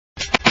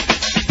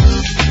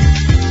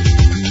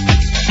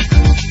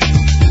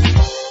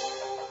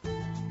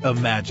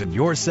Imagine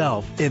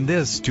yourself in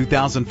this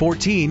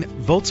 2014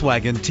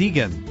 Volkswagen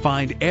Tiguan.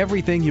 Find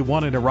everything you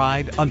want in a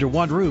ride under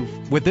one roof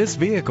with this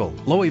vehicle.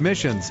 Low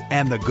emissions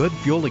and the good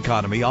fuel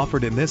economy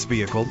offered in this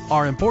vehicle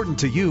are important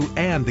to you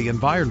and the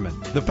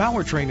environment. The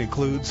powertrain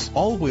includes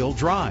all-wheel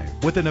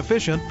drive with an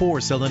efficient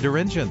 4-cylinder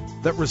engine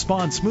that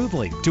responds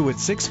smoothly to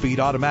its 6-speed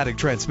automatic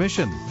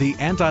transmission. The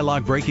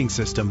anti-lock braking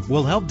system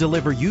will help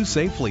deliver you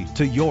safely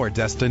to your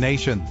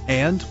destination.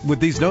 And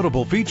with these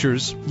notable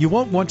features, you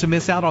won't want to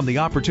miss out on the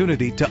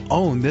opportunity to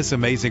own this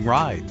amazing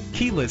ride.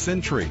 Keyless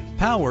entry,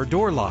 power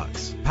door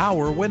locks,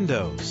 power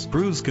windows,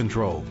 cruise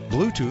control,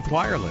 Bluetooth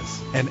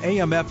wireless, an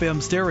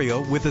AM/FM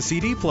stereo with a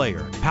CD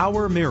player,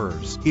 power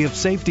mirrors. If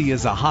safety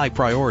is a high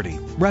priority,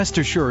 rest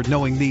assured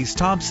knowing these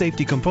top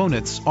safety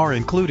components are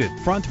included: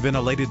 front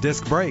ventilated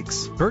disc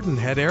brakes, curtain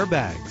head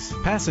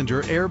airbags,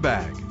 passenger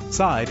airbag,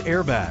 side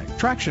airbag,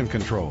 traction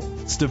control,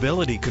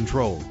 stability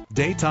control,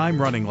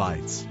 daytime running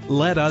lights.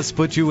 Let us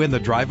put you in the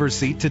driver's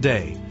seat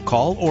today.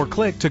 Call or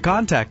click to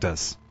contact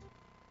us.